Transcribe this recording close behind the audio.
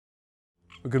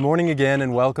Well, good morning again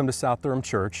and welcome to South Durham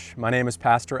Church. My name is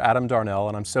Pastor Adam Darnell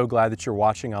and I'm so glad that you're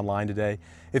watching online today.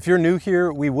 If you're new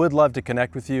here, we would love to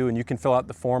connect with you, and you can fill out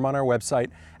the form on our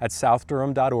website at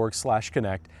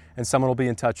southdurham.org/connect, and someone will be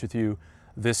in touch with you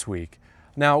this week.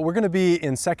 Now, we're going to be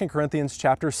in 2 Corinthians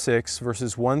chapter 6,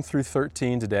 verses 1 through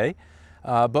 13 today.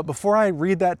 But before I pray and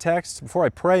read that text, I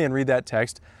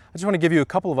just want to give you a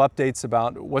couple of updates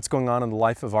about what's going on in the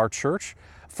life of our church.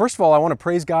 First of all, I want to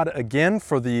praise God again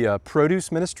for the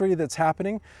produce ministry that's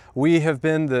happening. We have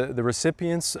been the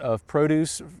recipients of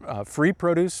produce, free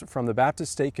produce from the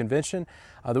Baptist State Convention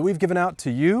that we've given out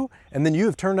to you, and then you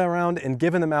have turned around and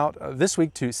given them out this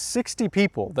week to 60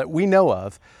 people that we know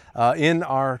of in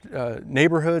our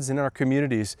neighborhoods, in our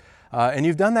communities. And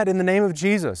you've done that in the name of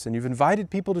Jesus, and you've invited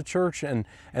people to church and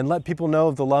let people know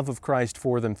of the love of Christ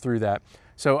for them through that.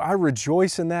 So I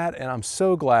rejoice in that, and I'm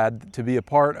so glad to be a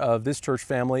part of this church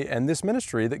family and this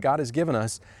ministry that God has given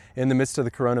us in the midst of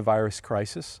the coronavirus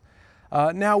crisis.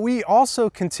 Now, we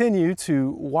also continue to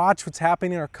watch what's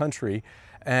happening in our country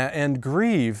and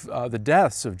grieve the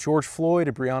deaths of George Floyd,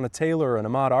 and Breonna Taylor, and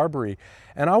Ahmaud Arbery.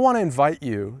 And I want to invite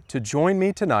you to join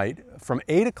me tonight from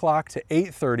 8 o'clock to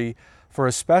 8:30 for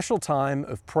a special time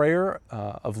of prayer,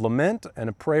 of lament, and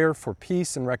a prayer for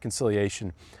peace and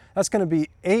reconciliation. That's going to be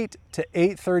 8 to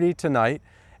 8:30 tonight,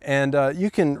 and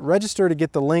you can register to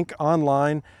get the link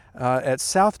online at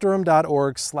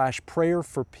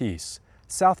southdurham.org/prayerforpeace.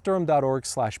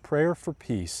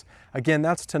 southdurham.org/prayerforpeace. Again,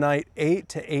 that's tonight, 8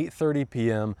 to 8:30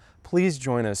 p.m. Please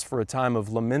join us for a time of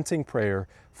lamenting prayer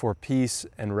for peace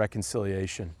and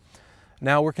reconciliation.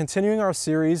 Now, we're continuing our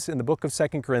series in the book of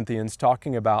 2 Corinthians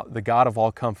talking about the God of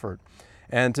all comfort.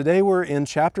 And today we're in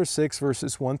chapter 6,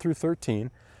 verses 1 through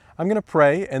 13. I'm going to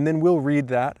pray, and then we'll read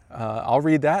that. I'll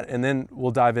read that, and then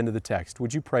we'll dive into the text.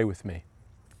 Would you pray with me?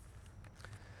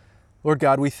 Lord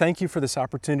God, we thank you for this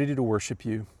opportunity to worship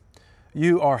you.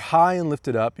 You are high and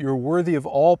lifted up. You're worthy of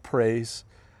all praise.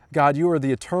 God, you are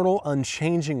the eternal,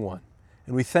 unchanging one.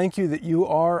 And we thank you that you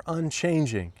are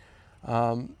unchanging,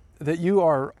 that you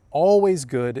are always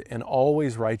good and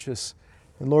always righteous.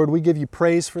 And Lord, we give you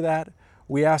praise for that.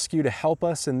 We ask you to help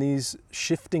us in these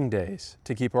shifting days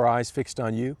to keep our eyes fixed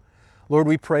on you. Lord,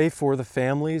 we pray for the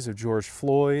families of George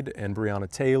Floyd and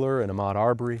Breonna Taylor and Ahmaud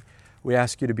Arbery. We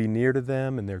ask you to be near to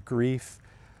them in their grief.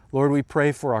 Lord, we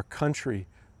pray for our country.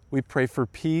 We pray for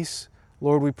peace.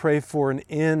 Lord, we pray for an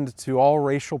end to all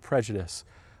racial prejudice.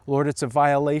 Lord, it's a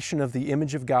violation of the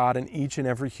image of God in each and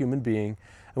every human being.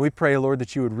 And we pray, Lord,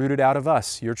 that you would root it out of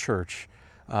us, your church,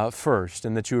 first,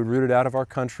 and that you would root it out of our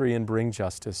country and bring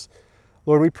justice.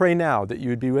 Lord, we pray now that you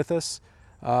would be with us.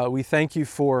 We thank you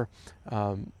for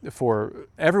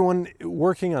everyone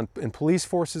working in police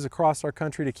forces across our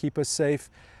country to keep us safe.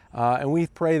 And we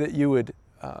pray that you would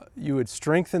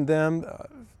strengthen them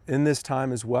in this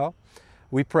time as well.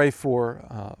 We pray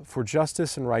for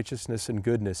justice and righteousness and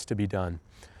goodness to be done.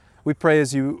 We pray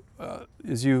as you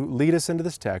lead us into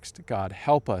this text, God,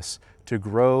 help us to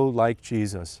grow like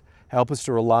Jesus. Help us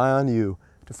to rely on you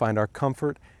to find our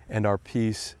comfort and our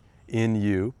peace in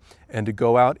you, and to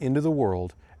go out into the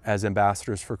world as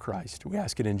ambassadors for Christ. We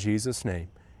ask it in Jesus' name.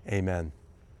 Amen.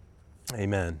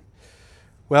 Amen.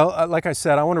 Well, like I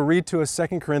said, I want to read to us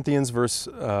 2 Corinthians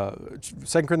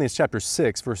chapter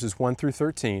 6, verses 1 through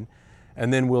 13,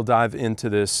 and then we'll dive into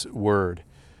this word.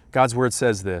 God's word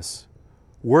says this: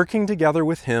 "Working together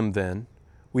with him, then,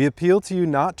 we appeal to you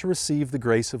not to receive the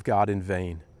grace of God in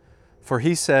vain. For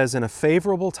he says, in a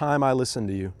favorable time I listened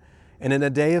to you, and in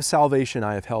a day of salvation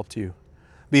I have helped you.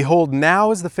 Behold, now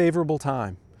is the favorable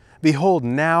time. Behold,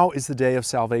 now is the day of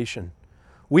salvation.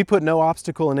 We put no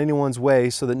obstacle in anyone's way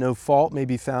so that no fault may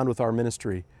be found with our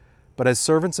ministry. But as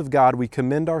servants of God, we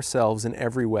commend ourselves in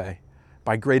every way,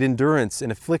 by great endurance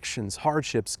in afflictions,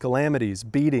 hardships, calamities,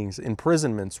 beatings,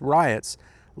 imprisonments, riots,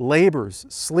 labors,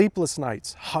 sleepless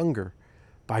nights, hunger,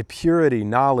 by purity,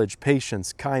 knowledge,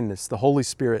 patience, kindness, the Holy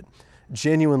Spirit,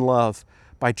 genuine love,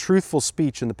 by truthful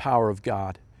speech and the power of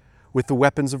God, with the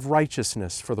weapons of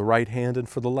righteousness for the right hand and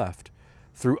for the left,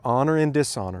 through honor and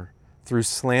dishonor, through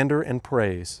slander and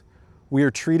praise. We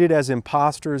are treated as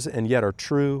impostors and yet are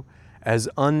true, as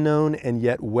unknown and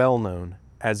yet well known,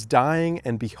 as dying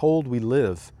and behold we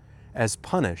live, as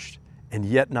punished and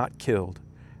yet not killed,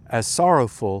 as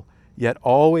sorrowful yet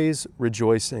always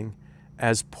rejoicing,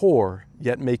 as poor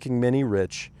yet making many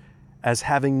rich, as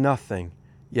having nothing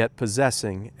yet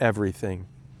possessing everything.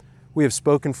 We have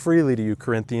spoken freely to you,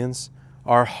 Corinthians.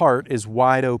 Our heart is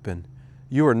wide open.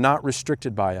 You are not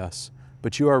restricted by us,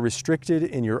 but you are restricted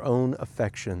in your own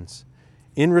affections.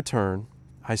 In return,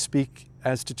 I speak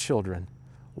as to children.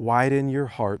 Widen your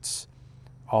hearts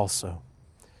also."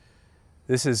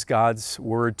 This is God's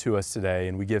word to us today,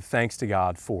 and we give thanks to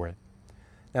God for it.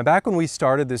 Now, back when we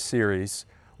started this series,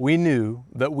 we knew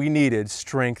that we needed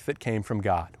strength that came from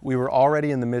God. We were already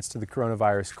in the midst of the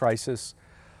coronavirus crisis.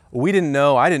 I didn't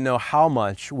know how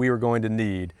much we were going to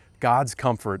need God's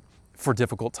comfort for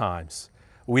difficult times.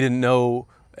 We didn't know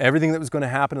everything that was going to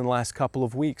happen in the last couple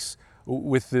of weeks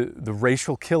with the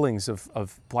racial killings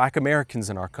of Black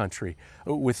Americans in our country,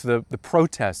 with the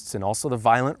protests and also the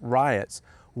violent riots.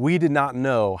 We did not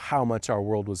know how much our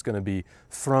world was going to be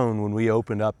thrown when we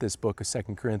opened up this book of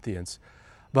 2 Corinthians.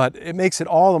 But it makes it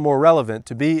all the more relevant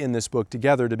to be in this book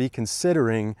together, to be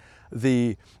considering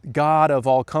the God of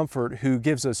all comfort who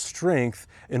gives us strength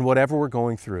in whatever we're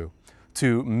going through,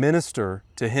 to minister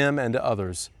to Him and to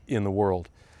others in the world.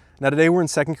 Now today we're in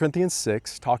 2 Corinthians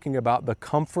 6, talking about the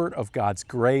comfort of God's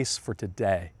grace for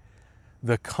today.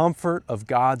 The comfort of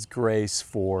God's grace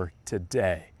for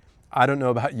today. I don't know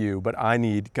about you, but I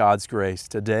need God's grace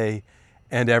today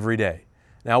and every day.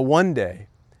 Now one day,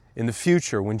 in the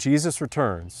future, when Jesus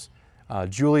returns,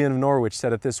 Julian of Norwich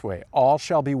said it this way: all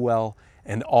shall be well,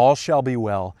 and all shall be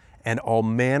well, and all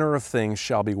manner of things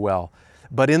shall be well.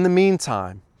 But in the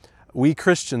meantime, we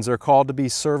Christians are called to be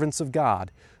servants of God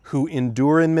who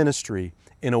endure in ministry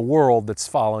in a world that's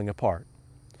falling apart.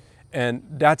 And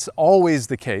that's always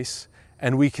the case,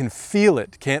 and we can feel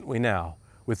it, can't we now,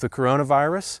 with the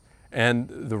coronavirus and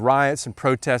the riots and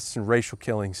protests and racial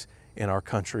killings in our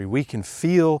country. We can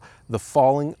feel the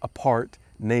falling apart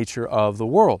nature of the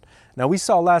world. Now, we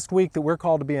saw last week that we're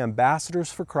called to be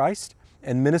ambassadors for Christ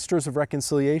and ministers of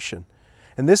reconciliation.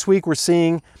 And this week we're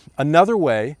seeing another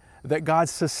way that God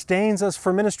sustains us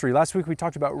for ministry. Last week we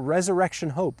talked about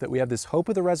resurrection hope, that we have this hope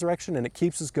of the resurrection and it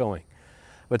keeps us going.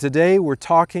 But today we're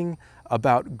talking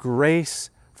about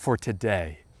grace for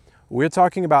today. We're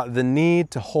talking about the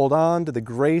need to hold on to the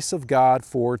grace of God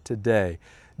for today.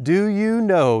 Do you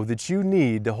know that you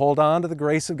need to hold on to the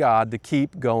grace of God to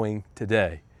keep going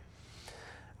today?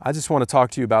 I just want to talk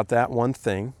to you about that one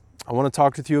thing. I want to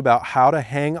talk with you about how to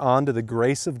hang on to the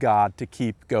grace of God to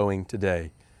keep going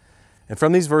today. And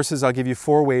from these verses, I'll give you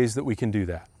 4 ways that we can do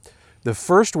that. The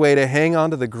first way to hang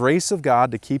on to the grace of God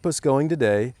to keep us going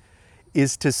today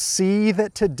is to see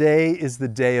that today is the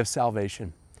day of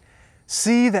salvation.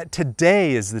 See that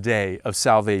today is the day of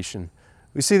salvation.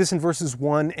 We see this in verses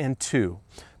 1 and 2.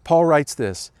 Paul writes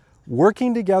this: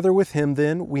 working together with him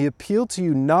then, we appeal to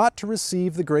you not to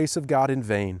receive the grace of God in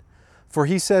vain. For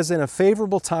he says, in a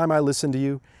favorable time I listened to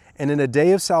you, and in a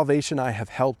day of salvation I have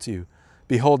helped you.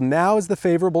 Behold, now is the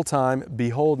favorable time.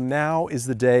 Behold, now is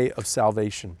the day of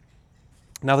salvation.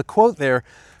 Now the quote there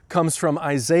comes from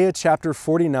Isaiah chapter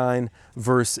 49,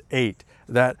 verse 8.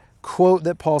 That quote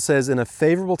that Paul says, in a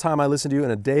favorable time I listened to you, in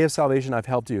a day of salvation I've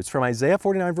helped you. It's from Isaiah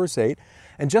 49, verse 8.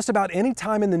 And just about any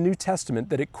time in the New Testament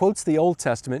that it quotes the Old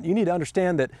Testament, you need to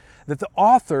understand that the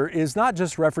author is not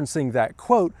just referencing that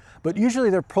quote, but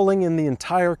usually they're pulling in the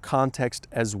entire context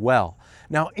as well.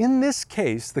 Now, in this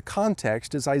case, the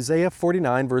context is Isaiah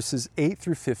 49, verses 8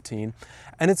 through 15.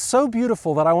 And it's so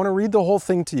beautiful that I want to read the whole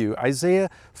thing to you. Isaiah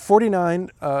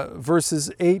 49,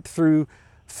 verses 8 through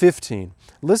 15.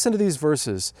 Listen to these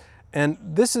verses.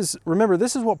 And remember,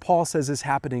 this is what Paul says is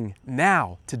happening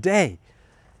now, today.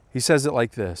 He says it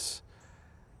like this: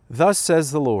 thus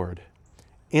says the Lord,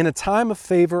 in a time of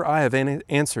favor I have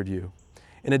answered you.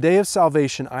 In a day of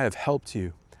salvation I have helped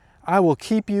you. I will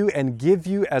keep you and give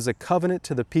you as a covenant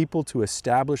to the people to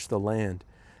establish the land,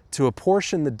 to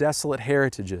apportion the desolate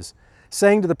heritages,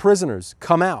 saying to the prisoners,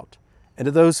 come out, and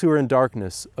to those who are in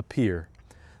darkness, appear.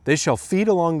 They shall feed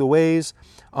along the ways,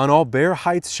 on all bare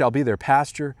heights shall be their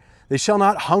pasture. They shall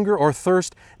not hunger or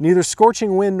thirst, neither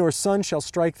scorching wind nor sun shall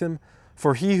strike them.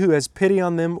 For he who has pity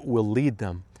on them will lead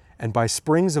them, and by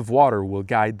springs of water will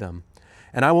guide them.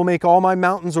 And I will make all my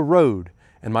mountains a road,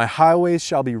 and my highways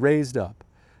shall be raised up.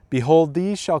 Behold,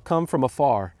 these shall come from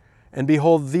afar, and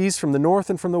behold, these from the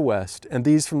north and from the west, and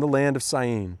these from the land of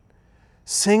Syene.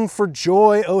 Sing for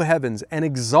joy, O heavens, and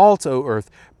exult, O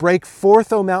earth. Break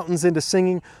forth, O mountains, into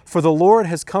singing, for the Lord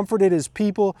has comforted His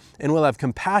people and will have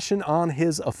compassion on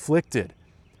His afflicted.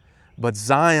 But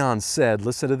Zion said,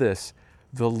 listen to this,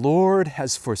 the Lord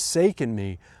has forsaken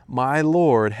me. My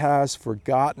Lord has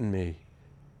forgotten me.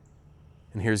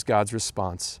 And here's God's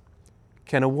response.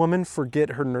 Can a woman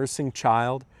forget her nursing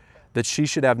child, that she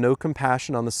should have no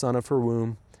compassion on the son of her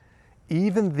womb?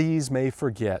 Even these may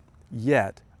forget,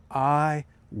 yet I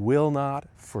will not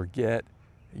forget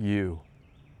you.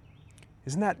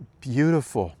 Isn't that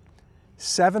beautiful?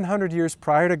 700 years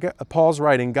prior to Paul's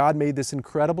writing, God made this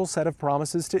incredible set of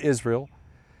promises to Israel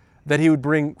that he would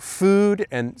bring food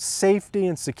and safety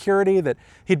and security, that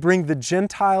he'd bring the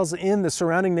Gentiles in, the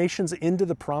surrounding nations, into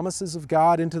the promises of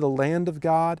God, into the land of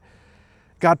God.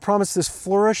 God promised this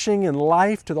flourishing in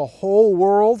life to the whole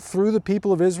world through the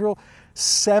people of Israel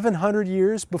 700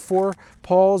 years before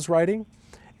Paul's writing.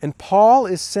 And Paul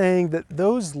is saying that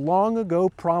those long ago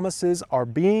promises are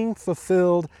being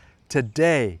fulfilled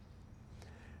today.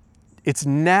 It's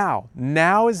now.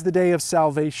 Now is the day of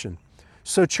salvation.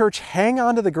 So church, hang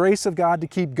on to the grace of God to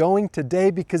keep going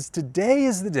today, because today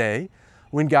is the day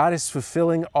when God is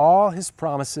fulfilling all His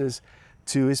promises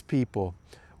to His people.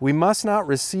 We must not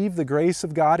receive the grace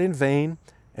of God in vain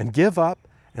and give up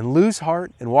and lose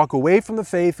heart and walk away from the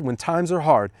faith when times are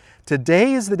hard.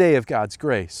 Today is the day of God's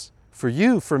grace for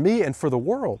you, for me, and for the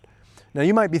world. Now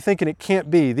you might be thinking it can't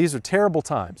be. These are terrible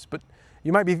times, but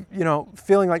you might be,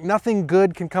 feeling like nothing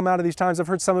good can come out of these times. I've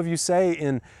heard some of you say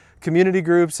in community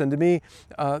groups and to me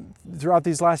throughout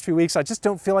these last few weeks, I just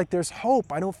don't feel like there's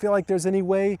hope. I don't feel like there's any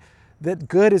way that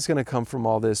good is going to come from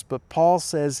all this. But Paul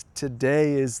says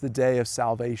today is the day of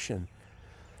salvation.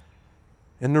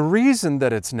 And the reason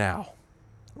that it's now,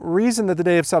 reason that the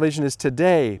day of salvation is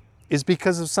today, is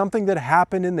because of something that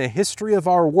happened in the history of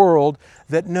our world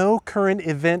that no current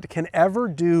event can ever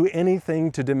do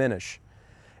anything to diminish.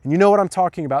 And you know what I'm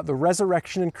talking about, the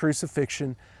resurrection and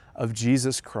crucifixion of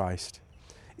Jesus Christ.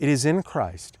 It is in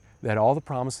Christ that all the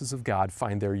promises of God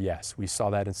find their yes. We saw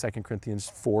that in 2 Corinthians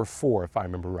 4:4, if I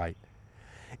remember right.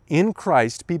 In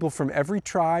Christ, people from every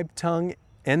tribe, tongue,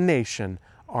 and nation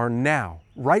are now,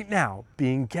 right now,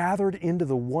 being gathered into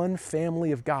the one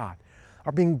family of God,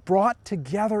 are being brought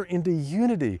together into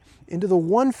unity, into the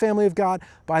one family of God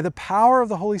by the power of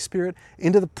the Holy Spirit,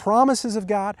 into the promises of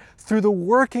God through the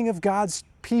working of God's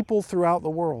people throughout the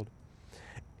world.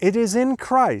 It is in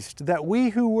Christ that we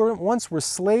who once were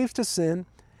slaves to sin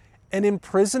and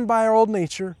imprisoned by our old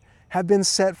nature have been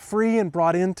set free and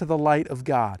brought into the light of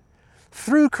God.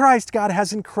 Through Christ, God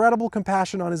has incredible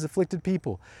compassion on His afflicted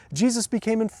people. Jesus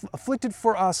became afflicted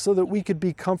for us so that we could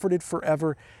be comforted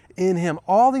forever in Him.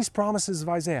 All these promises of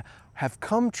Isaiah have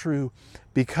come true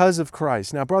because of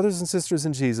Christ. Now, brothers and sisters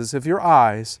in Jesus, if your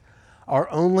eyes are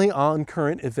only on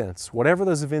current events, whatever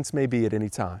those events may be at any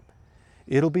time,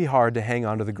 it'll be hard to hang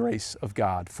on to the grace of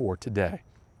God for today.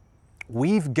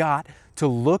 We've got to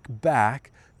look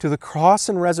back to the cross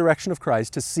and resurrection of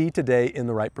Christ to see today in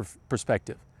the right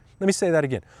perspective. Let me say that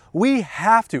again. We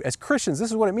have to, as Christians, this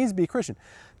is what it means to be a Christian,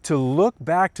 to look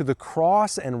back to the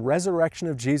cross and resurrection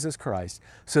of Jesus Christ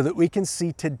so that we can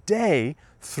see today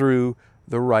through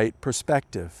the right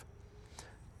perspective.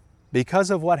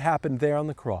 Because of what happened there on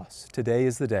the cross, today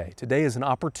is the day. Today is an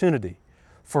opportunity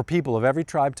for people of every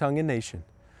tribe, tongue, and nation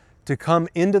to come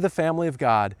into the family of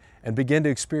God and begin to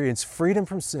experience freedom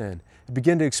from sin, and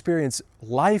begin to experience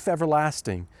life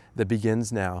everlasting that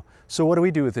begins now. So what do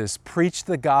we do with this? Preach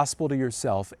the gospel to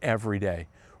yourself every day.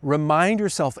 Remind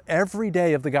yourself every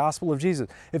day of the gospel of Jesus.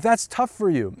 If that's tough for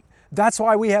you, that's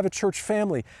why we have a church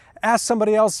family. Ask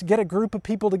somebody else, get a group of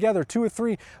people together, 2 or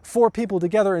 3, 4 people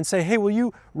together and say, hey, will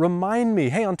you remind me?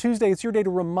 Hey, on Tuesday, it's your day to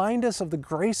remind us of the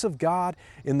grace of God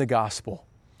in the gospel.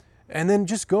 And then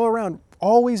just go around,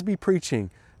 always be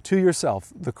preaching to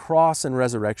yourself the cross and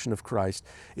resurrection of Christ.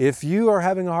 If you are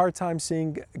having a hard time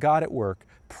seeing God at work,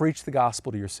 preach the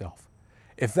gospel to yourself.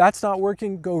 If that's not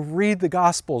working, go read the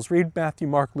Gospels. Read Matthew,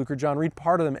 Mark, Luke, or John. Read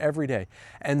part of them every day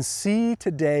and see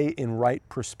today in right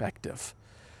perspective.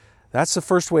 That's the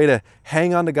first way to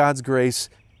hang on to God's grace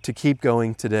to keep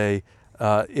going today.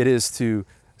 It is to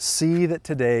see that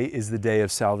today is the day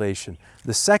of salvation.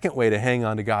 The second way to hang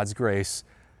on to God's grace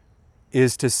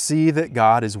is to see that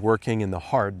God is working in the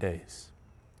hard days.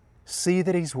 See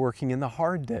that He's working in the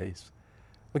hard days.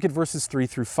 Look at verses 3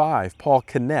 through 5. Paul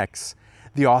connects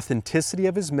the authenticity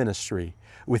of his ministry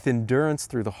with endurance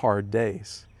through the hard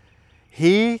days.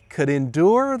 He could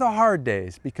endure the hard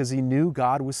days because he knew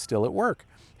God was still at work.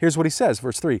 Here's what he says,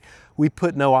 verse 3. We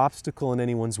put no obstacle in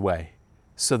anyone's way,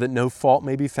 so that no fault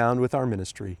may be found with our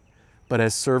ministry. But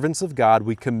as servants of God,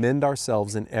 we commend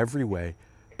ourselves in every way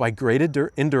by great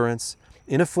endurance,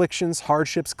 in afflictions,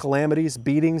 hardships, calamities,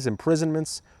 beatings,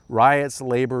 imprisonments, riots,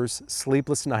 labors,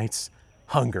 sleepless nights,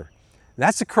 hunger.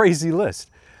 That's a crazy list.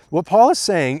 What Paul is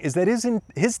saying is that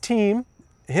his team,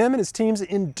 him and his team's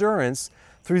endurance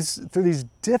through these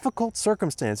difficult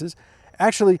circumstances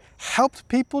actually helped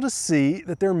people to see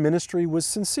that their ministry was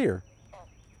sincere.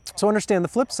 So understand the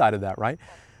flip side of that, right?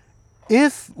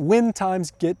 If when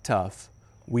times get tough,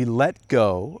 we let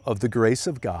go of the grace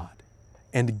of God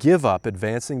and give up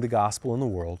advancing the gospel in the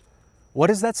world, what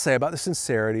does that say about the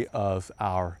sincerity of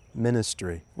our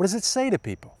ministry? What does it say to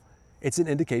people? It's an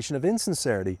indication of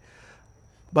insincerity.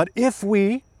 But if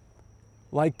we,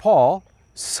 like Paul,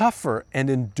 suffer and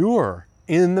endure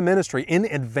in the ministry, in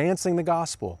advancing the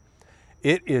gospel,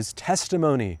 it is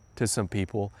testimony to some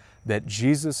people that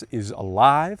Jesus is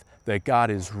alive, that God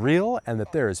is real, and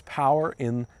that there is power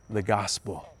in the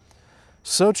gospel.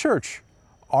 So, church,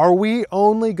 are we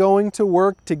only going to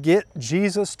work to get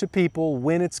Jesus to people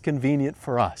when it's convenient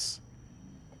for us?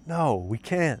 No, we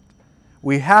can't.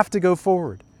 We have to go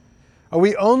forward. Are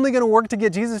we only going to work to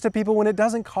get Jesus to people when it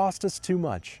doesn't cost us too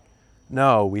much?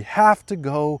 No, we have to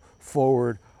go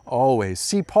forward always.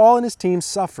 See, Paul and his team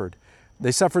suffered.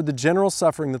 They suffered the general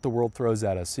suffering that the world throws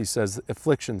at us. He says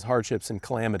afflictions, hardships, and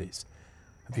calamities.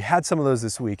 Have you had some of those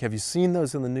this week? Have you seen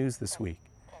those in the news this week?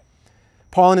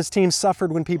 Paul and his team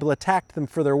suffered when people attacked them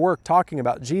for their work talking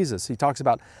about Jesus. He talks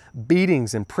about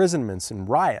beatings, imprisonments, and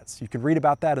riots. You can read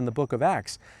about that in the book of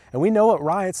Acts. And we know what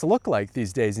riots look like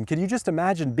these days. And can you just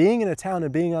imagine being in a town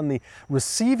and being on the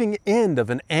receiving end of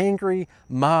an angry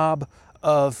mob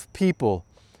of people?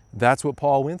 That's what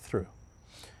Paul went through.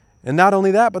 And not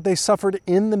only that, but they suffered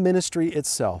in the ministry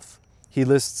itself. He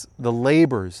lists the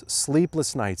labors,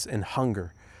 sleepless nights, and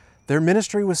hunger. Their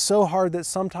ministry was so hard that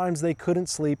sometimes they couldn't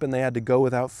sleep and they had to go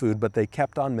without food, but they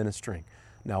kept on ministering.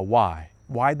 Now, why?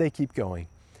 Why'd they keep going?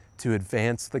 To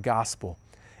advance the gospel.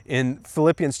 In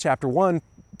Philippians chapter 1,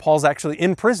 Paul's actually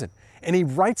in prison, and he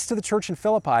writes to the church in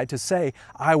Philippi to say,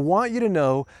 I want you to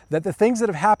know that the things that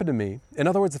have happened to me, in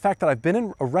other words, the fact that I've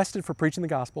been arrested for preaching the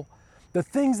gospel, the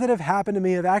things that have happened to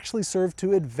me have actually served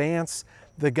to advance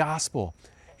the gospel.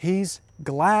 He's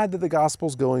glad that the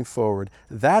gospel's going forward.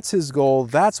 That's his goal.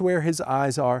 That's where his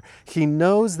eyes are. He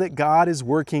knows that God is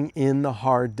working in the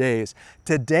hard days.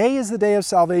 Today is the day of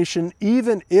salvation,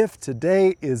 even if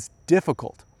today is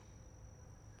difficult.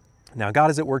 Now,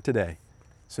 God is at work today,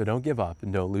 so don't give up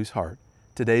and don't lose heart.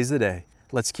 Today's the day.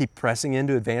 Let's keep pressing in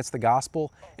to advance the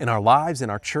gospel in our lives, in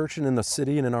our church, and in the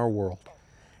city, and in our world.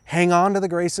 Hang on to the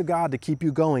grace of God to keep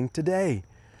you going today.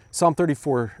 Psalm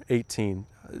 34:18,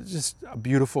 just a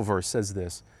beautiful verse, says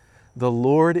this: the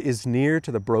Lord is near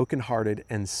to the brokenhearted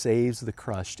and saves the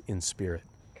crushed in spirit.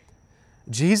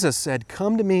 Jesus said,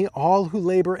 come to me, all who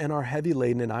labor and are heavy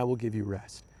laden, and I will give you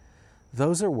rest.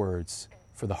 Those are words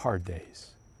for the hard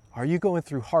days. Are you going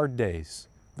through hard days?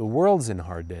 The world's in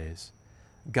hard days.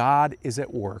 God is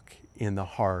at work in the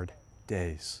hard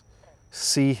days.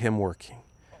 See Him working.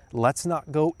 Let's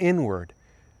not go inward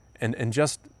and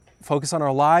just focus on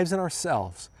our lives and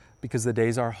ourselves because the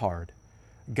days are hard.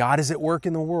 God is at work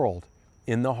in the world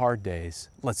in the hard days.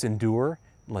 Let's endure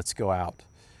and let's go out.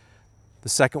 The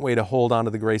second way to hold on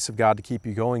to the grace of God to keep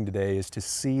you going today is to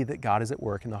see that God is at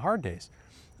work in the hard days.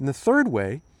 And the third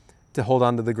way to hold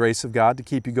on to the grace of God to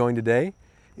keep you going today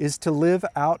is to live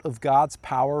out of God's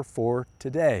power for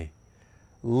today.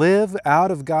 Live out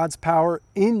of God's power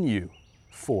in you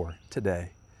for today.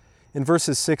 In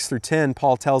verses 6 through 10,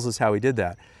 Paul tells us how he did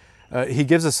that. He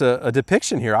gives us a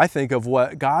depiction here, I think, of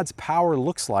what God's power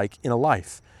looks like in a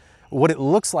life, what it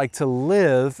looks like to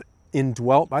live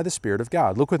indwelt by the Spirit of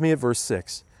God. Look with me at verse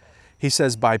 6. He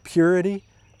says, by purity,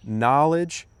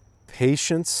 knowledge,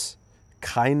 patience,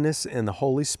 kindness, and the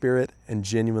Holy Spirit, and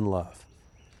genuine love.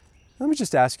 Let me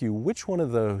just ask you, which one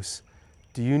of those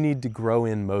do you need to grow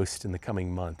in most in the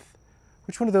coming month?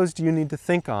 Which one of those do you need to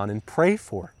think on and pray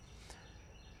for?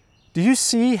 Do you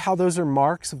see how those are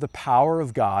marks of the power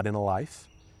of God in a life?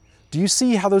 Do you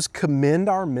see how those commend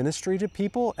our ministry to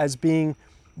people as being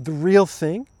the real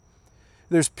thing?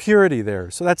 There's purity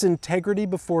there. So that's integrity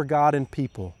before God and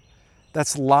people.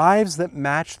 That's lives that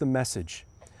match the message.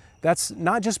 That's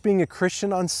not just being a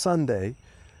Christian on Sunday,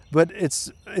 but it's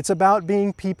about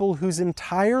being people whose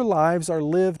entire lives are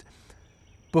lived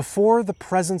before the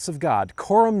presence of God.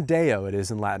 Coram Deo, it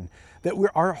is in Latin.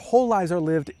 That our whole lives are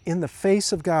lived in the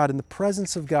face of God, in the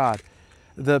presence of God.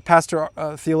 The pastor,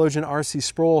 theologian R.C.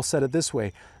 Sproul said it this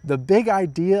way: the big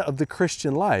idea of the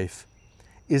Christian life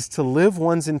is to live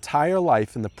one's entire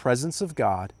life in the presence of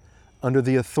God, under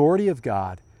the authority of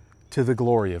God, to the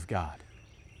glory of God.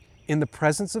 In the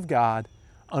presence of God,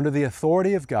 under the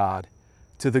authority of God,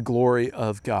 to the glory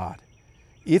of God.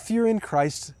 If you're in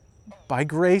Christ by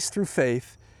grace through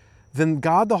faith, then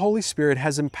God the Holy Spirit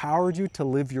has empowered you to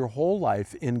live your whole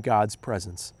life in God's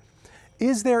presence.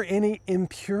 Is there any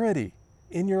impurity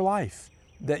in your life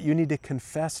that you need to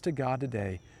confess to God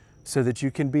today so that you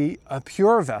can be a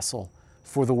pure vessel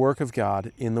for the work of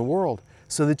God in the world,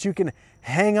 so that you can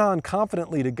hang on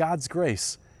confidently to God's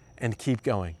grace and keep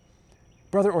going?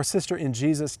 Brother or sister in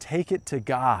Jesus, take it to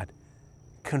God,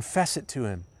 confess it to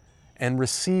Him, and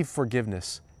receive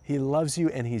forgiveness. He loves you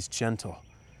and He's gentle.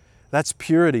 That's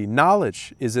purity.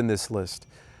 Knowledge is in this list.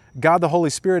 God the Holy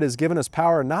Spirit has given us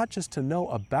power not just to know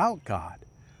about God,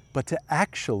 but to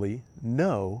actually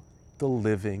know the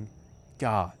living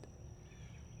God.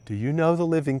 Do you know the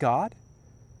living God?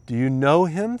 Do you know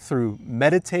Him through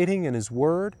meditating in His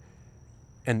Word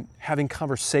and having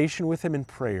conversation with Him in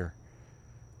prayer?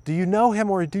 Do you know Him,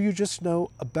 or do you just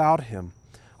know about Him?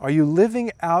 Are you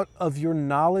living out of your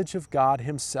knowledge of God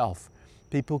Himself?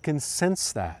 People can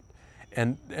sense that,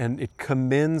 and it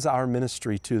commends our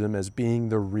ministry to them as being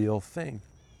the real thing.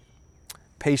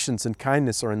 Patience and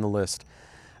kindness are in the list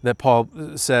that Paul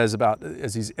says about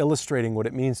as he's illustrating what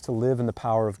it means to live in the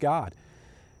power of God.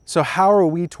 So how are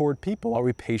we toward people? Are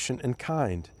we patient and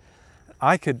kind?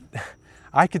 I could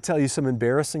tell you some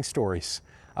embarrassing stories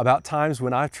about times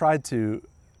when I've tried to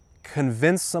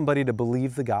convince somebody to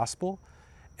believe the gospel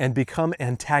and become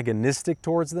antagonistic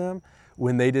towards them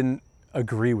when they didn't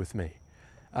agree with me.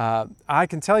 I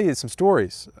can tell you some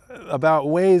stories about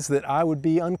ways that I would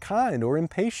be unkind or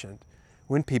impatient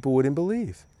when people wouldn't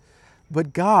believe.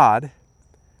 But God,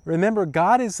 remember,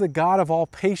 God is the God of all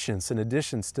patience in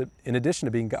addition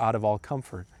to being God of all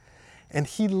comfort. And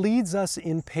He leads us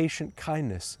in patient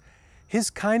kindness. His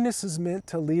kindness is meant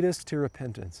to lead us to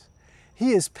repentance.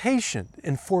 He is patient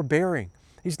and forbearing.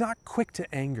 He's not quick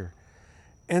to anger.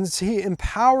 And He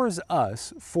empowers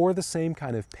us for the same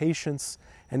kind of patience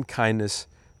and kindness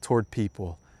toward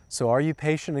people. So are you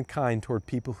patient and kind toward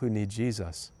people who need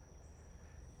Jesus?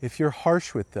 If you're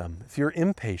harsh with them, if you're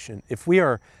impatient, if we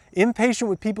are impatient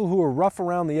with people who are rough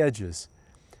around the edges,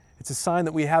 it's a sign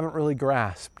that we haven't really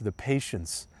grasped the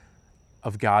patience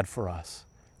of God for us,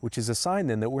 which is a sign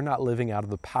then that we're not living out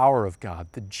of the power of God,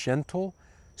 the gentle,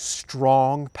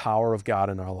 strong power of God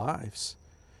in our lives.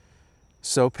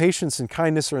 So patience and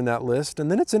kindness are in that list.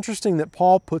 And then it's interesting that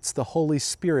Paul puts the Holy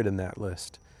Spirit in that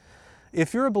list.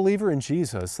 If you're a believer in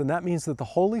Jesus, then that means that the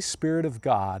Holy Spirit of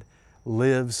God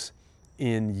lives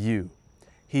in you.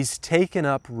 He's taken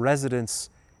up residence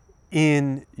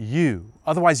in you.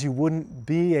 Otherwise, you wouldn't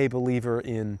be a believer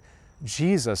in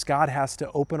Jesus. God has to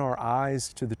open our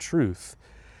eyes to the truth.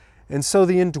 And so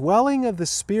the indwelling of the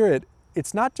Spirit,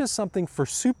 it's not just something for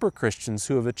super Christians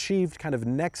who have achieved kind of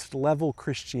next level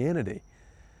Christianity.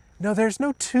 No, there's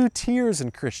no two tiers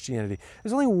in Christianity.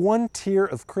 There's only one tier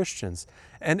of Christians.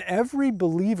 And every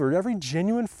believer, every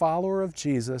genuine follower of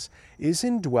Jesus is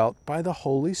indwelt by the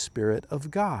Holy Spirit of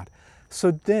God.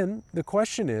 So then the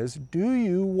question is, do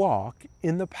you walk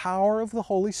in the power of the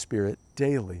Holy Spirit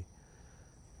daily?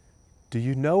 Do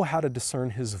you know how to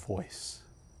discern His voice?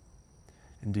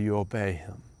 And do you obey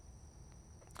Him?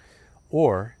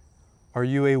 Or are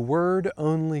you a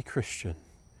word-only Christian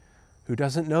who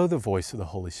doesn't know the voice of the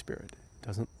Holy Spirit,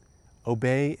 doesn't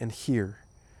obey and hear?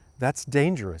 That's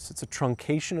dangerous. It's a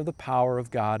truncation of the power of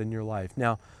God in your life.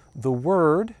 Now, the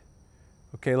Word,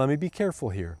 okay, let me be careful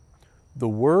here. The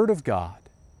Word of God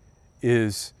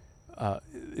is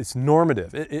it's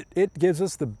normative. It gives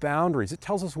us the boundaries. It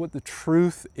tells us what the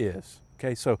truth is.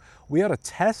 Okay, so we ought to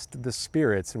test the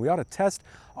spirits and we ought to test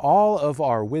all of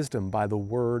our wisdom by the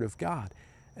Word of God.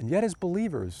 And yet as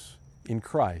believers in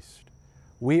Christ,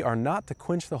 we are not to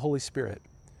quench the Holy Spirit.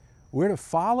 We're to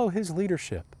follow His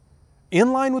leadership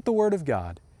in line with the Word of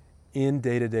God in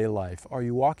day-to-day life. Are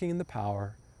you walking in the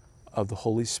power of the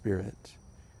Holy Spirit?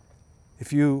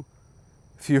 If you're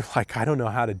like, I don't know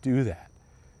how to do that,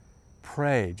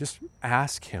 pray, just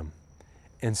ask Him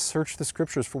and search the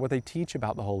Scriptures for what they teach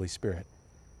about the Holy Spirit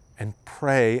and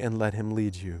pray and let Him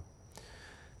lead you.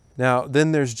 Now,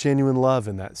 then there's genuine love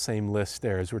in that same list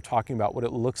there as we're talking about what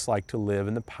it looks like to live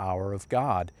in the power of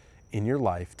God in your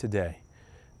life today.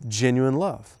 Genuine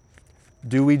love.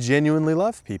 Do we genuinely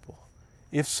love people?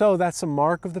 If so, that's a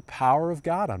mark of the power of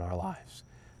God on our lives.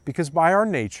 Because by our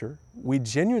nature, we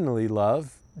genuinely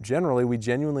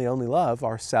only love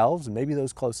ourselves and maybe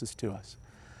those closest to us.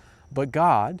 But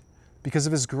God, because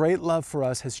of His great love for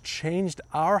us, has changed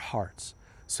our hearts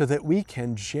so that we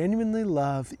can genuinely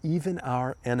love even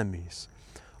our enemies.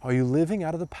 Are you living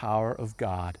out of the power of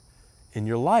God in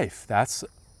your life? That's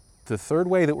the third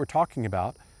way that we're talking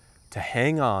about, to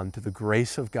hang on to the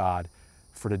grace of God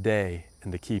for today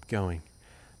and to keep going.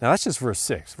 Now that's just verse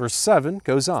 6. Verse 7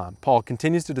 goes on. Paul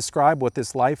continues to describe what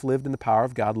this life lived in the power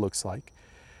of God looks like.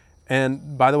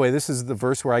 And by the way, this is the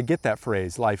verse where I get that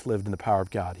phrase, life lived in the power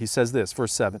of God. He says this,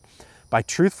 verse 7, by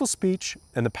truthful speech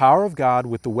and the power of God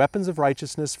with the weapons of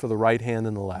righteousness for the right hand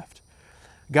and the left.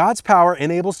 God's power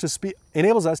enables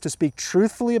us to speak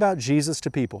truthfully about Jesus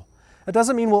to people. That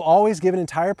doesn't mean we'll always give an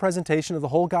entire presentation of the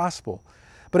whole gospel,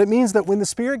 but it means that when the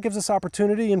Spirit gives us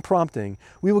opportunity and prompting,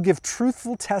 we will give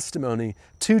truthful testimony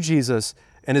to Jesus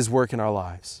and His work in our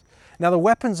lives. Now, the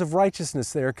weapons of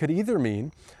righteousness there could either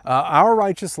mean our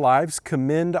righteous lives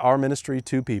commend our ministry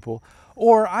to people,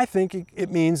 or I think it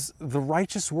means the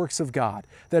righteous works of God.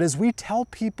 That as we tell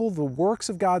people the works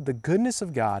of God, the goodness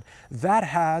of God, that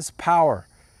has power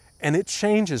and it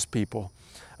changes people.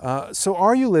 So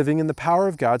are you living in the power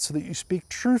of God so that you speak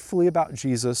truthfully about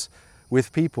Jesus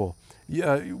with people?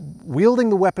 Wielding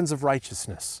the weapons of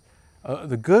righteousness,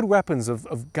 the good weapons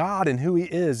of God and who He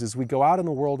is as we go out in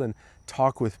the world and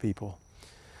talk with people.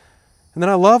 And then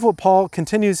I love what Paul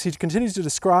continues. He continues to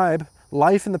describe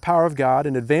life in the power of God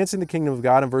and advancing the kingdom of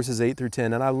God in verses 8 through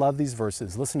 10. And I love these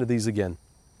verses. Listen to these again.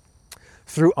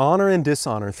 Through honor and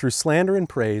dishonor, through slander and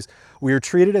praise, we are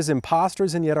treated as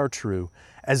impostors and yet are true,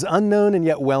 as unknown and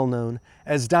yet well known,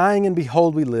 as dying and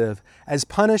behold we live, as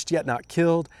punished yet not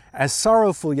killed, as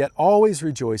sorrowful yet always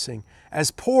rejoicing, as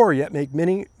poor yet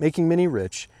making many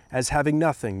rich, as having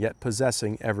nothing yet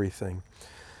possessing everything.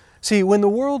 See, when the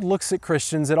world looks at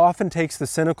Christians, it often takes the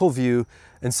cynical view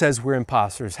and says we're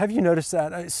imposters. Have you noticed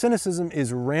that? Cynicism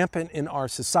is rampant in our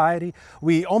society.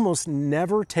 We almost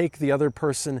never take the other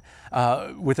person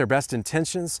with their best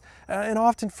intentions, and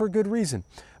often for good reason.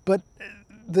 But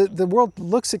the world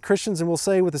looks at Christians and will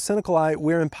say with a cynical eye,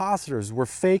 we're imposters, we're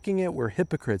faking it, we're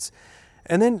hypocrites.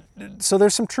 And then, so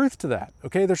there's some truth to that,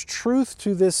 okay? There's truth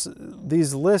to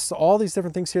these lists, all these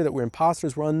different things here that we're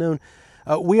imposters, we're unknown.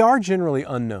 We are generally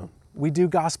unknown. We do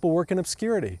gospel work in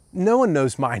obscurity. No one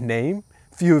knows my name.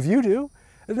 Few of you do.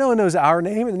 No one knows our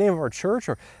name and the name of our church,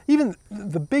 or even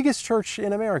the biggest church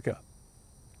in America.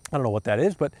 I don't know what that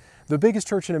is, but the biggest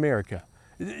church in America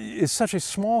is such a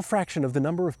small fraction of the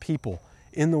number of people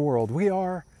in the world. We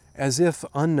are as if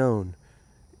unknown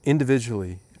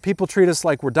individually. People treat us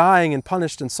like we're dying and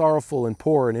punished and sorrowful and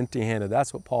poor and empty-handed.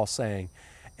 That's what Paul's saying.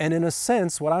 And in a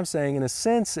sense, what I'm saying in a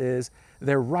sense is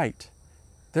they're right.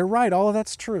 They're right. All of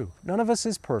that's true. None of us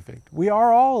is perfect. We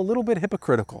are all a little bit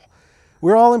hypocritical.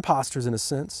 We're all imposters in a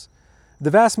sense. The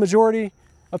vast majority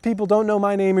of people don't know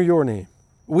my name or your name.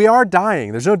 We are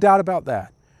dying. There's no doubt about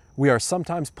that. We are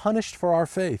sometimes punished for our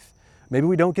faith. Maybe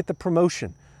we don't get the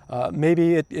promotion.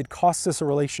 Maybe it costs us a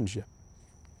relationship.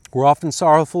 We're often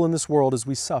sorrowful in this world as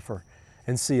we suffer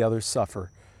and see others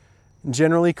suffer.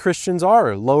 Generally, Christians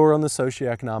are lower on the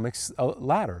socioeconomic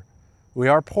ladder. We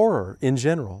are poorer in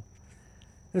general.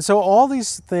 And so all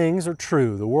these things are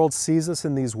true. The world sees us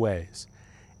in these ways.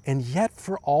 And yet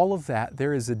for all of that,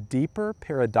 there is a deeper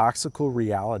paradoxical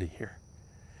reality here.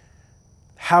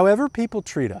 However people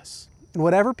treat us, and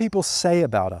whatever people say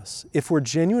about us, if we're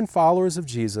genuine followers of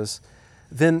Jesus,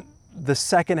 then the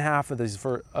second half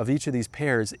of each of these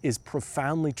pairs is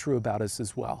profoundly true about us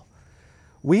as well.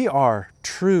 We are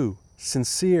true,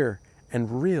 sincere,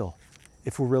 and real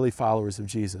if we're really followers of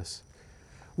Jesus.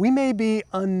 We may be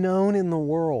unknown in the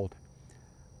world,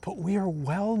 but we are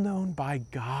well known by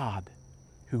God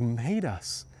who made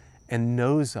us and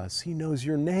knows us. He knows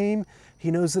your name. He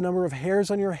knows the number of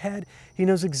hairs on your head. He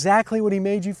knows exactly what He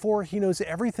made you for. He knows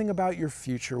everything about your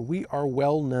future. We are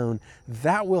well known.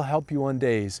 That will help you on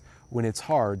days when it's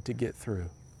hard to get through.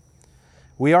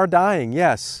 We are dying,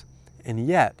 yes, and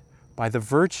yet by the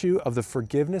virtue of the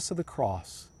forgiveness of the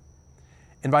cross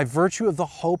and by virtue of the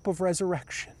hope of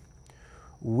resurrection,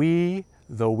 we,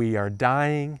 though we are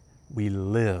dying, we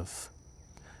live.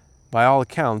 By all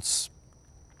accounts,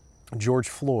 George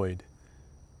Floyd,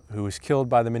 who was killed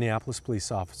by the Minneapolis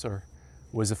police officer,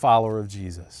 was a follower of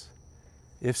Jesus.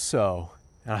 If so,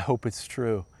 and I hope it's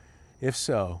true, if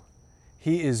so,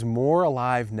 he is more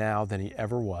alive now than he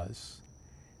ever was.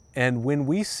 And when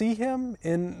we see him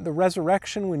in the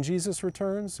resurrection, when Jesus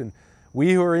returns, and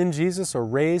we who are in Jesus are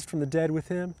raised from the dead with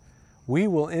him, we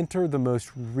will enter the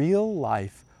most real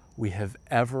life we have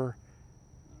ever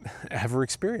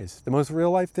experienced, the most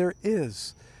real life there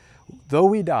is. Though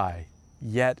we die,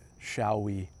 yet shall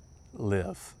we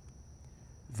live.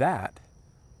 That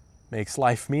makes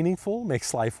life meaningful,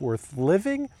 makes life worth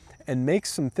living, and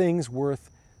makes some things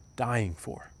worth dying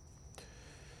for.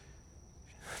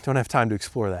 Don't have time to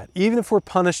explore that. Even if we're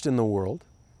punished in the world,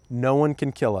 no one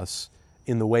can kill us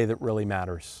in the way that really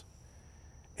matters.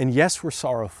 And yes, we're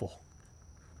sorrowful.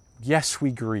 Yes, we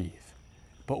grieve,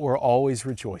 but we're always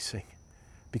rejoicing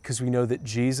because we know that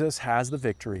Jesus has the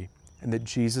victory and that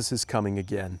Jesus is coming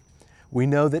again. We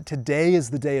know that today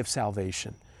is the day of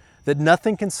salvation, that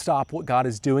nothing can stop what God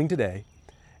is doing today,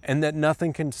 and that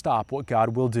nothing can stop what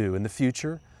God will do in the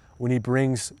future when He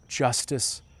brings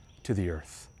justice to the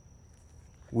earth.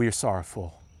 We are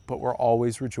sorrowful, but we're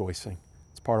always rejoicing.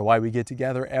 It's part of why we get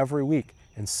together every week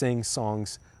and sing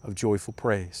songs of joyful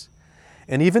praise.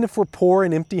 And even if we're poor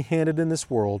and empty-handed in this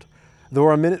world,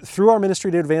 Through our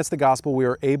ministry to advance the gospel, we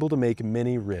are able to make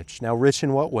many rich. Now, rich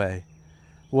in what way?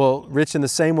 Well, rich in the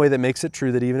same way that makes it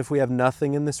true that even if we have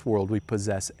nothing in this world, we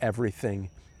possess everything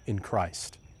in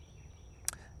Christ.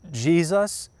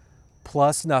 Jesus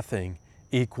plus nothing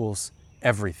equals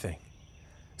everything.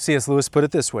 C.S. Lewis put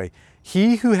it this way: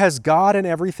 he who has God and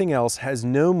everything else has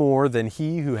no more than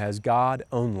he who has God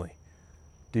only.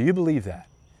 Do you believe that?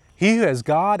 He who has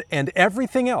God and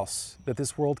everything else that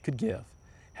this world could give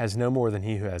has no more than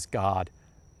he who has God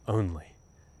only.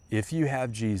 If you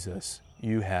have Jesus,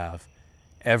 you have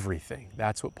everything.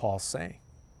 That's what Paul's saying.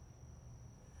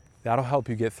 That'll help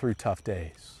you get through tough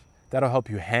days. That'll help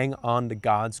you hang on to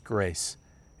God's grace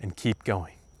and keep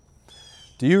going.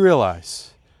 Do you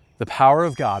realize the power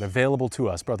of God available to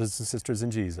us, brothers and sisters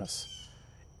in Jesus?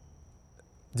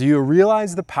 Do you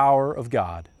realize the power of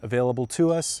God available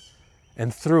to us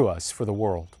and through us for the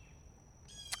world?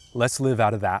 Let's live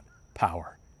out of that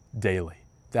power daily.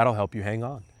 That'll help you hang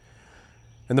on.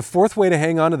 And the fourth way to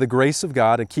hang on to the grace of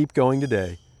God and keep going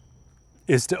today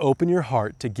is to open your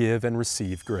heart to give and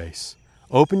receive grace.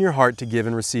 Open your heart to give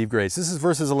and receive grace. This is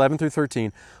verses 11 through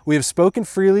 13. We have spoken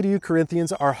freely to you,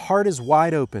 Corinthians. Our heart is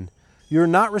wide open. You are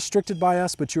not restricted by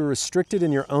us, but you are restricted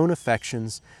in your own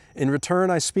affections. In return,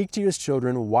 I speak to you as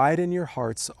children. Widen your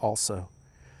hearts also.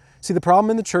 See, the problem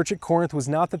in the church at Corinth was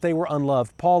not that they were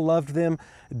unloved. Paul loved them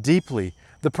deeply.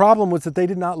 The problem was that they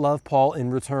did not love Paul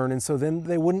in return, and so then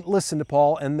they wouldn't listen to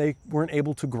Paul and they weren't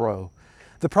able to grow.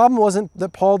 The problem wasn't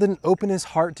that Paul didn't open his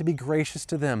heart to be gracious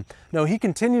to them. No, he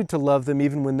continued to love them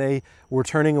even when they were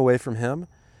turning away from him.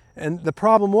 And the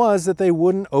problem was that they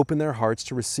wouldn't open their hearts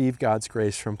to receive God's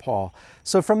grace from Paul.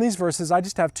 So from these verses, I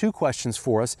just have two questions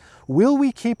for us. Will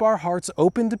we keep our hearts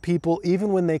open to people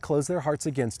even when they close their hearts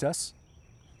against us?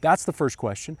 That's the first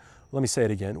question. Let me say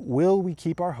it again. Will we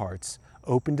keep our hearts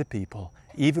open to people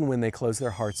even when they close their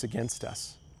hearts against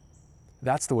us?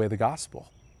 That's the way of the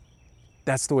gospel.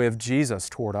 That's the way of Jesus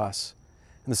toward us.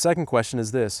 And the second question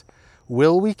is this: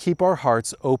 will we keep our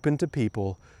hearts open to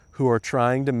people who are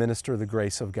trying to minister the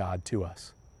grace of God to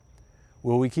us?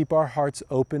 Will we keep our hearts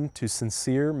open to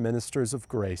sincere ministers of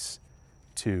grace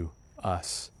to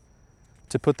us?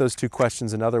 To put those two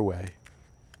questions another way,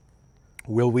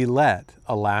 will we let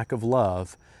a lack of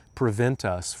love prevent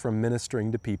us from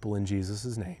ministering to people in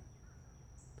Jesus' name?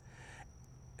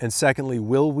 And secondly,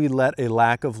 will we let a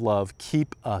lack of love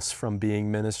keep us from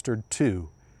being ministered to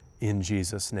in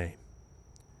Jesus' name?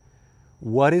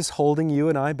 What is holding you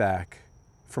and I back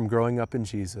from growing up in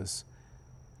Jesus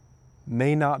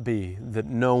may not be that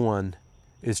no one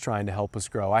is trying to help us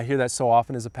grow. I hear that so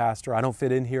often as a pastor. I don't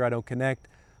fit in here. I don't connect.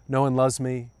 No one loves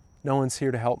me. No one's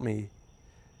here to help me.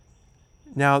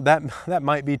 Now, that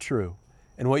might be true.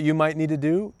 And what you might need to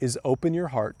do is open your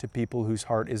heart to people whose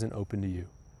heart isn't open to you.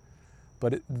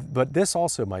 But this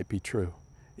also might be true.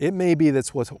 It may be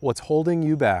that's what's holding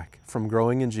you back from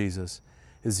growing in Jesus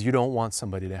is you don't want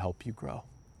somebody to help you grow.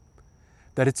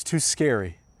 That it's too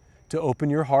scary to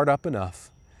open your heart up enough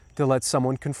to let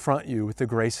someone confront you with the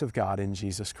grace of God in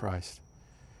Jesus Christ.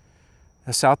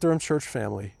 As South Durham Church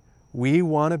family, we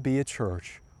want to be a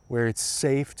church where it's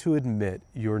safe to admit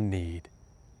your need,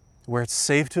 where it's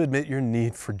safe to admit your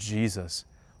need for Jesus.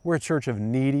 We're a church of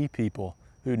needy people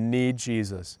who need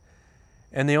Jesus.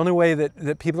 And the only way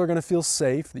that people are going to feel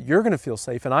safe, that you're going to feel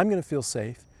safe, and I'm going to feel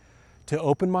safe, to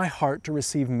open my heart to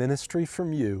receive ministry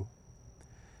from you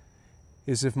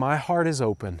is if my heart is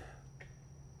open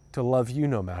to love you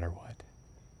no matter what.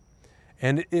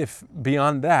 And if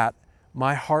beyond that,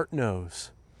 my heart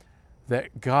knows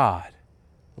that God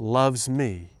loves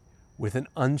me with an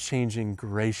unchanging,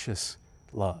 gracious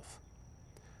love.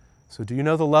 So do you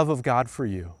know the love of God for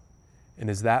you? And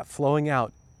is that flowing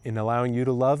out in allowing you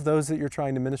to love those that you're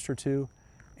trying to minister to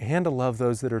and to love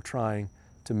those that are trying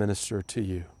to minister to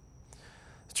you?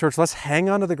 Church, let's hang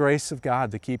on to the grace of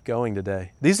God to keep going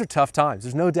today. These are tough times.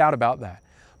 There's no doubt about that.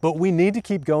 But we need to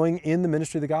keep going in the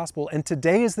ministry of the gospel. And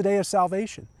today is the day of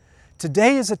salvation.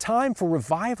 Today is a time for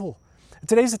revival.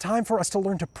 Today is a time for us to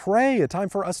learn to pray, a time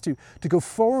for us to go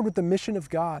forward with the mission of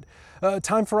God, a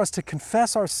time for us to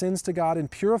confess our sins to God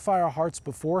and purify our hearts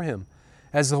before Him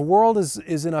as the world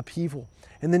is in upheaval,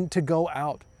 and then to go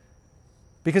out.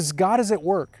 Because God is at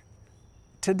work.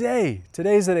 Today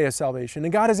is the day of salvation,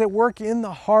 and God is at work in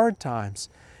the hard times.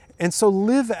 And so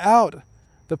live out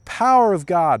the power of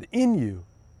God in you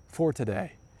for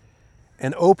today,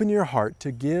 and open your heart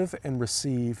to give and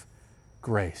receive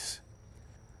grace.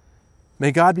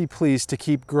 May God be pleased to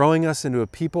keep growing us into a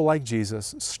people like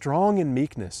Jesus, strong in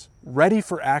meekness, ready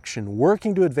for action,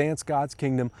 working to advance God's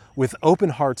kingdom with open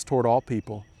hearts toward all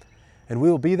people. And we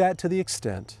will be that to the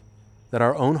extent that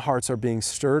our own hearts are being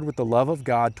stirred with the love of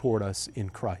God toward us in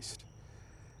Christ.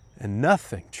 And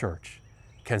nothing, church,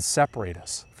 can separate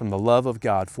us from the love of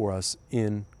God for us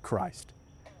in Christ.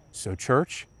 So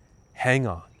church, hang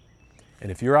on.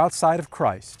 And if you're outside of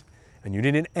Christ and you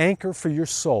need an anchor for your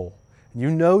soul, and you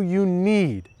know you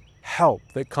need help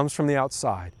that comes from the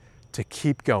outside to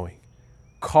keep going,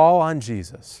 call on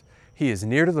Jesus. He is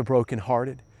near to the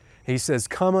brokenhearted. He says,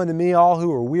 "Come unto me, all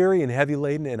who are weary and heavy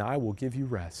laden, and I will give you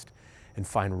rest." And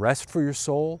find rest for your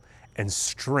soul and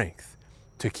strength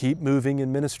to keep moving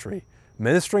in ministry,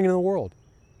 ministering in the world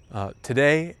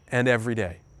today and every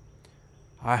day.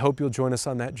 I hope you'll join us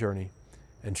on that journey.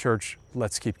 And church,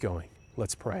 let's keep going.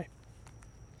 Let's pray.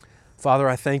 Father,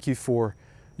 I thank you for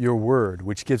your word,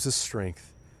 which gives us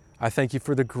strength. I thank you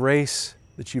for the grace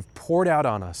that you've poured out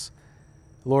on us.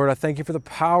 Lord, I thank you for the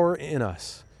power in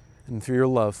us and for your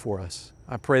love for us.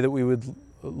 I pray that we would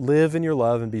live in your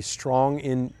love and be strong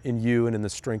in you and in the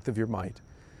strength of your might.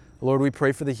 Lord, we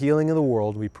pray for the healing of the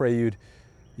world. We pray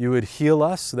you would heal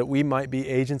us so that we might be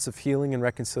agents of healing and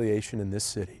reconciliation in this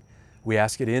city. We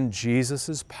ask it in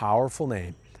Jesus' powerful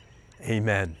name.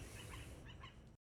 Amen.